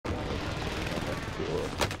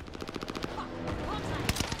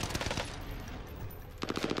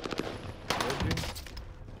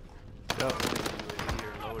Yep.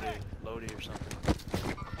 Loading or something.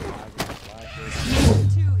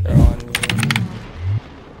 They're on you.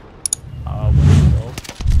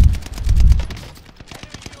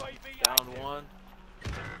 Down one.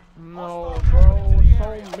 No, bro.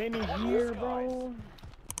 So many here, bro.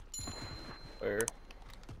 Where?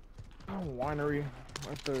 Oh, winery.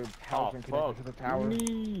 That's the housing connected to the tower.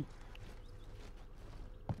 Me.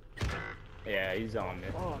 Yeah, he's on me.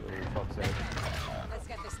 Oh, Fuck's sake. Let's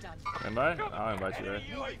get this done. Invite? I'll invite you there.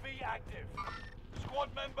 UAV active. Squad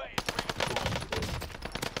member is redeployed.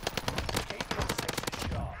 Keep your senses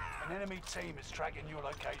sharp. An enemy team is tracking your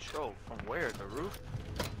location. Bro, from where? The roof?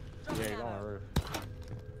 yeah, you're on the roof.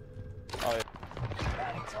 Oh, yeah.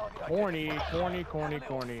 Corny.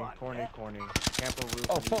 Camp a roof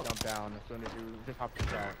Oh, and you fuck. jump down as soon as you just hop the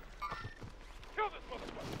shot.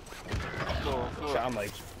 Shot him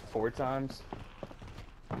like 4 times.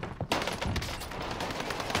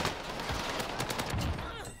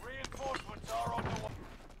 Reinforcements are on the way.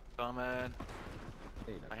 Oh man.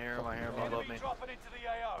 I hear him above me. Dropping into the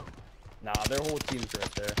AO. Nah, their whole team's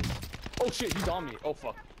right there. Oh shit, he's on me. Oh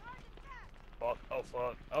fuck. Fuck, oh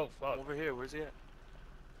fuck, oh fuck. Over here, where's he at?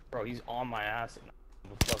 Bro, he's on my ass and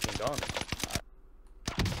I'm fucking done. Alright.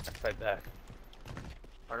 I fight back.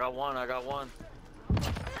 I got one.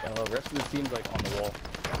 The rest of the team's like on the wall.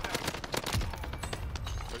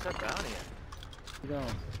 Where's that bounty at? You know,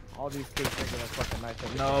 all these kids thinking that's fucking nice.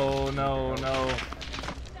 No.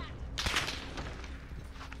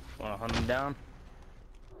 Wanna hunt him down?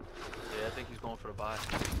 Yeah, I think he's going for the buy.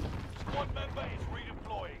 Squad member is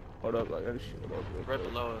redeploying. Hold up, I gotta shoot up. Right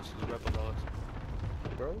below us. He's right below us.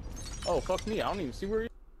 Bro? Oh, fuck me, I don't even see where he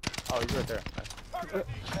is. Oh, he's right there.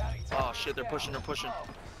 Oh shit, they're pushing. Ah,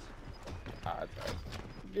 that's right.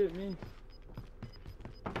 Get me.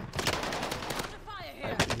 I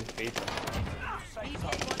have to just face him.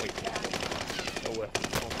 Wait. No way.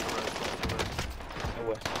 No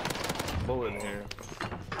way. Bullet in here.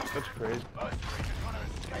 That's crazy.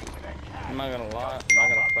 I'm not gonna lie. I'm not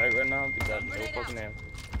gonna fight right now because I have no fucking name.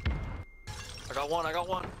 I got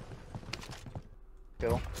one.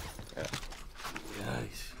 Kill. Yeah.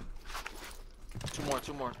 Nice. Two more.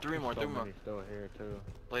 Three more. Somebody's still here too.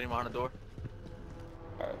 Lady behind the door.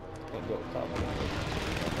 Alright, let's go top.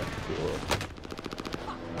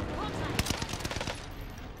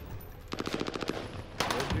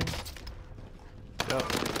 Yep.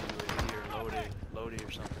 Loading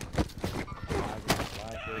or something.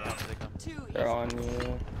 They come. They're on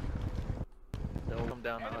you. They'll come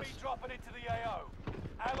down to us. Enemy dropping into the AO.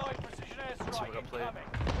 Allied precision That's what airstrike I played. incoming.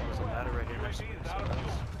 There's a ladder right here next to me.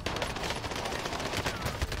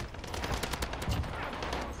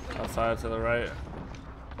 Outside to the right. Enemy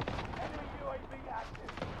UAV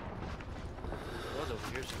active. It was over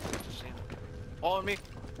here, so I just seen it. All on me.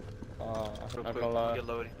 I'm Real not quick, gonna lie. get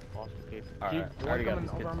loading. Alright, I Keep already got coming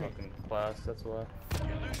this kid over me. fucking class, that's why.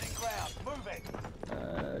 You're losing ground. Moving.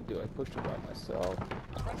 Do I push it by myself?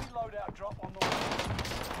 Friendly loadout drop on the way.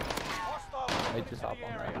 Hostile I moving just into hop the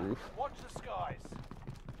on that area. roof. Watch the skies.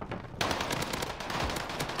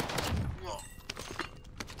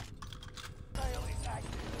 Sail is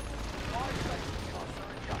active. Fire station costs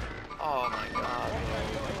are adjusted. Oh my god,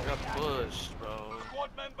 bro. I got pushed, bro. Squad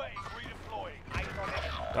member is redeploying.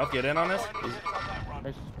 I'll get in on this.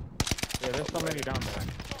 There's so many down there.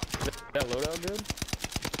 That loadout good?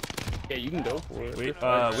 Yeah, you can go for it. Weak.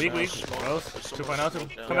 Rose.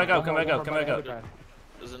 2.0. Come back up.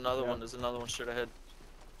 There's another one straight ahead.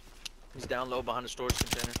 He's down low behind the storage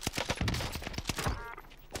container.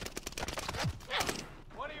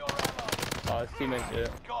 One of your allies Oh, his teammates, yeah.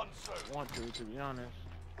 gone soon. Want to be honest.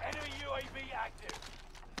 Enemy UAV active.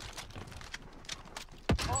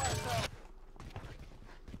 Fire sale.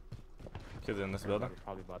 Kids in this building.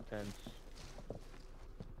 Probably about 10.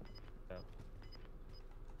 Yeah.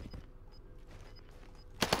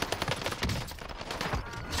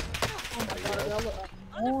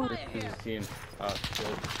 This is his team. Oh, shit.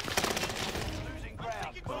 Losing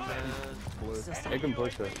ground. They can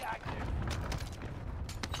push it.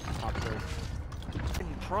 Top third.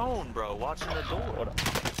 Fucking prone, bro. Watching the door. What up?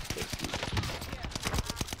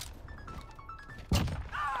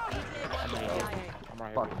 I'm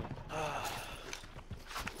right here.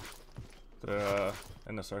 They're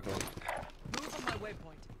in the circle. Move on my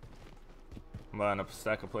waypoint. I'm buying a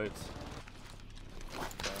stack of plates.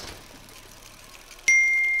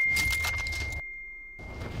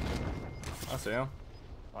 I see him.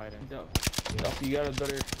 Fighting. You got a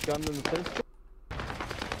better gun than the pistol?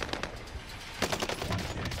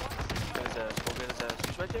 Go get his ass.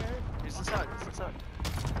 side.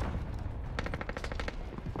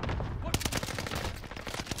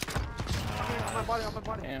 On my body, on my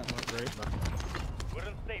body. Damn, that's great. We're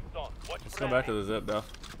in safe zone. Watch Let's for go back to enemies. the zip, though.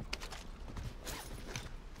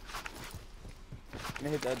 Can I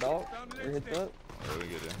hit that dog? Or hit that? Oh, we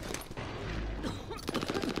get in.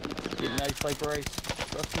 Get nice sniper race.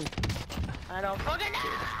 Trust me. I don't fucking know.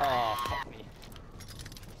 Oh, fuck me.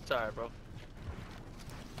 It's alright, bro.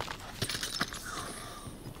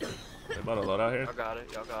 They about to load out here. Y'all got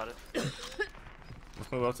it. Y'all got it.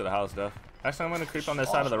 Let's move up to the house, though. Actually, I'm gonna creep on this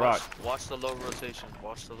side of the rock. Watch the low rotation.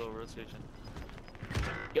 Watch the low rotation.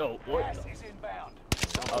 Yo, what? Gas is inbound.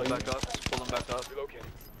 Pull back up. Pull them back up.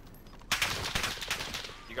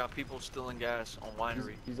 You got people still in gas on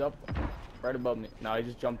winery. He's up right above me. No, he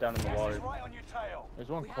just jumped down in the Gas water. is right on your tail. There's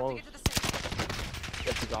one We have to close. get to the safe.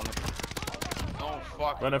 Yes, he's on me. Oh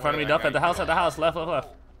fuck! Run in front of me, Duff. At the house, left, left, left.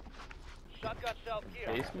 Shotgun shells here.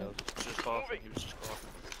 Basement? He was just coughing. He was just coughing.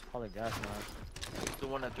 Probably gas now. He's the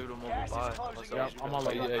one that threw the mobile Gas is by. closing Unless in. that was Yep, you I'm guys.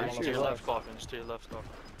 on Yeah, the yeah, left. Just you to your should. left coughing. Just to your left coughing.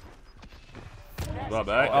 Go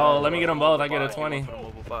back. Oh, let me get them both. I get a 20. For the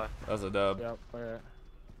mobile buy. That's a dub. Yep, alright.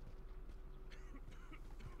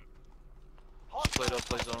 Play up,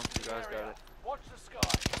 play zone. You guys got it. Watch the sky.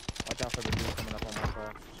 Watch out for the dude coming up on my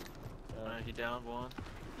side. Alright, he down one.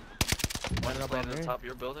 Landing up on Landing on me. top of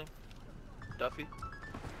your building. Duffy.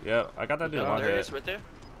 Yeah, I got that dude Yo, one there he hit. is, right there.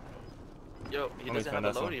 Yo, he Let me doesn't have find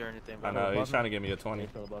a that one. loadie or anything, I bro. know, he's above trying me. to give me a 20. He's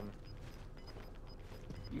still above me.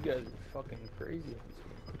 You guys are fucking crazy.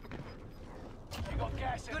 You got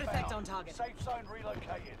gas Good inbound. effect on target. Safe zone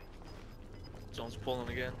relocated. Zone's pulling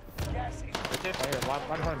again. Gas is Right there. Oh yeah, right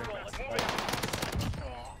behind me.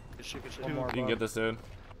 Good shit, good shit. One more You can above. get this dude.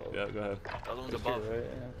 Yeah, go ahead. The other one's Just above. here, right?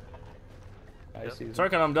 Yeah. I Yep. see.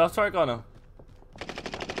 Twerk on him, Duff. Twerk on him.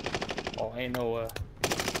 Oh, ain't no.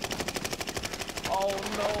 Oh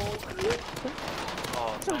no!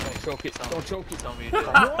 Oh, tell me. Don't choke it! Don't choke it! Tell me you did.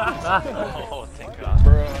 Oh, thank God.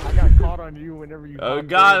 Bro, I got caught on you whenever you. Oh popped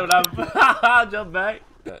God, in. when I jump back.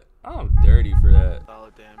 I'm dirty for that.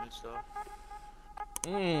 Solid damage, though.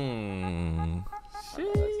 Mmm.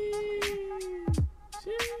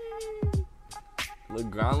 Little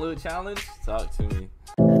ground loot challenge? Talk to me.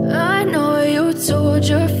 I know you told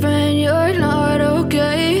your friend you're not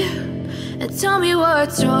okay. And tell me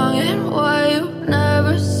what's wrong and why you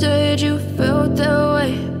never said you felt that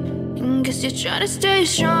way. And guess you're trying to stay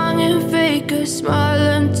strong and fake a smile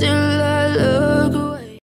until I look away.